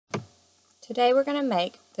Today we're going to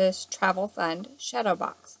make this travel fund shadow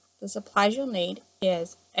box. The supplies you'll need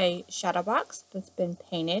is a shadow box that's been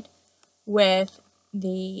painted with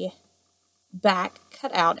the back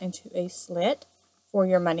cut out into a slit for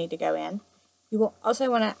your money to go in. You will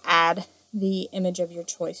also want to add the image of your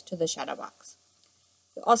choice to the shadow box.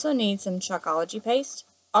 You'll also need some Chalkology paste,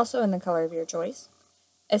 also in the color of your choice,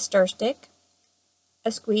 a stir stick,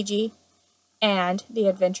 a squeegee, and the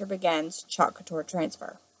Adventure Begins Chalk Couture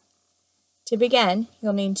transfer. To begin,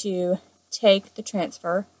 you'll need to take the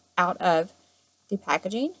transfer out of the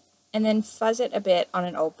packaging and then fuzz it a bit on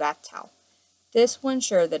an old bath towel. This will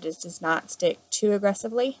ensure that it does not stick too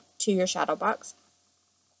aggressively to your shadow box,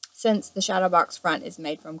 since the shadow box front is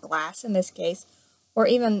made from glass in this case, or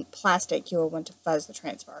even plastic. You will want to fuzz the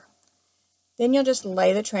transfer. Then you'll just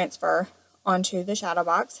lay the transfer onto the shadow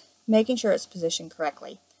box, making sure it's positioned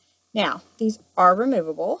correctly. Now, these are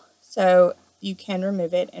removable, so you can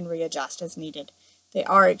remove it and readjust as needed. They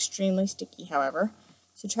are extremely sticky, however,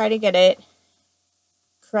 so try to get it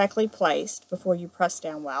correctly placed before you press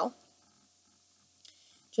down well.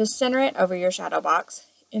 Just center it over your shadow box.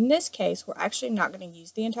 In this case, we're actually not going to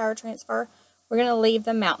use the entire transfer. We're going to leave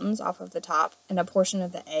the mountains off of the top and a portion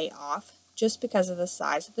of the A off, just because of the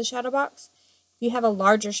size of the shadow box. If you have a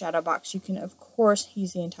larger shadow box, you can of course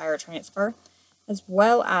use the entire transfer, as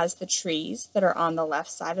well as the trees that are on the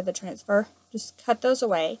left side of the transfer. Just cut those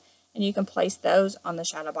away, and you can place those on the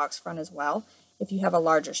shadow box front as well if you have a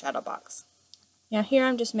larger shadow box. Now here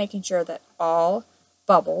I'm just making sure that all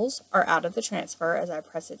bubbles are out of the transfer as I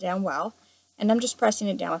press it down well, and I'm just pressing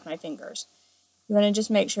it down with my fingers. You want to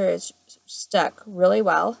just make sure it's stuck really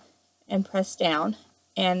well and press down,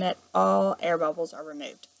 and that all air bubbles are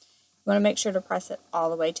removed. You want to make sure to press it all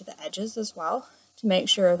the way to the edges as well, to make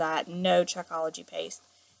sure that no Chalkology paste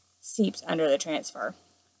seeps under the transfer.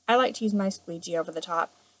 I like to use my squeegee over the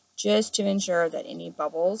top just to ensure that any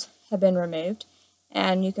bubbles have been removed,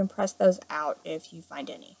 and you can press those out if you find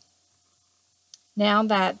any. Now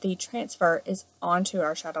that the transfer is onto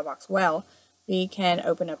our shadow box well, we can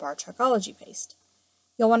open up our Chalkology paste.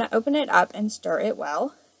 You'll want to open it up and stir it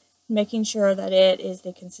well, making sure that it is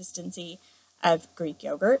the consistency of Greek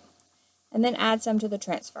yogurt, and then add some to the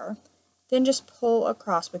transfer. Then just pull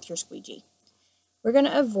across with your squeegee. We're going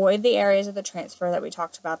to avoid the areas of the transfer that we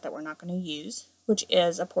talked about that we're not going to use, which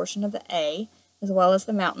is a portion of the A, as well as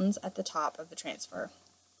the mountains at the top of the transfer.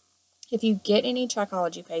 If you get any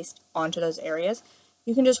Chalkology paste onto those areas,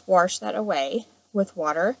 you can just wash that away with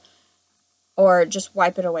water, or just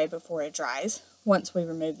wipe it away before it dries once we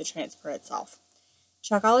remove the transfer itself.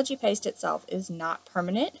 Chalkology paste itself is not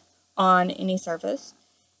permanent on any surface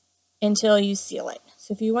until you seal it.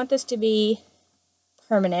 So if you want this to be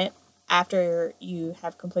permanent after you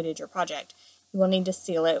have completed your project, you will need to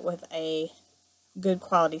seal it with a good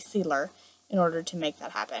quality sealer in order to make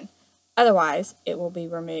that happen. Otherwise, it will be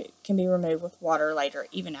can be removed with water later,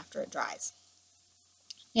 even after it dries.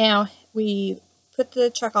 Now, we put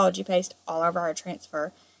the Chalkology paste all over our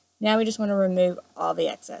transfer. Now we just want to remove all the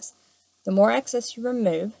excess. The more excess you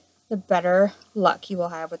remove, the better luck you will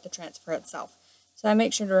have with the transfer itself. So I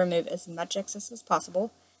make sure to remove as much excess as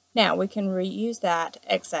possible. Now we can reuse that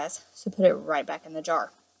excess, so put it right back in the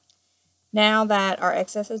jar. Now that our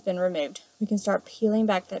excess has been removed, we can start peeling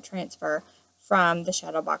back that transfer from the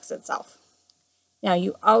shadow box itself. Now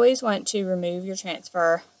you always want to remove your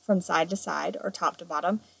transfer from side to side or top to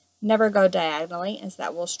bottom. Never go diagonally, as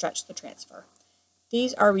that will stretch the transfer.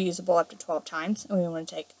 These are reusable up to 12 times, and we want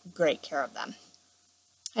to take great care of them.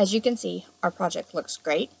 As you can see, our project looks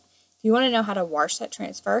great. If you want to know how to wash that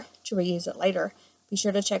transfer to reuse it later, be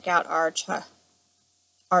sure to check out our Chalk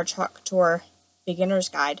Couture Beginner's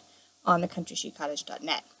Guide on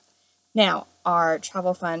thecountryshoecottage.net. Now, our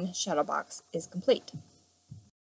Travel Fun Shadow Box is complete.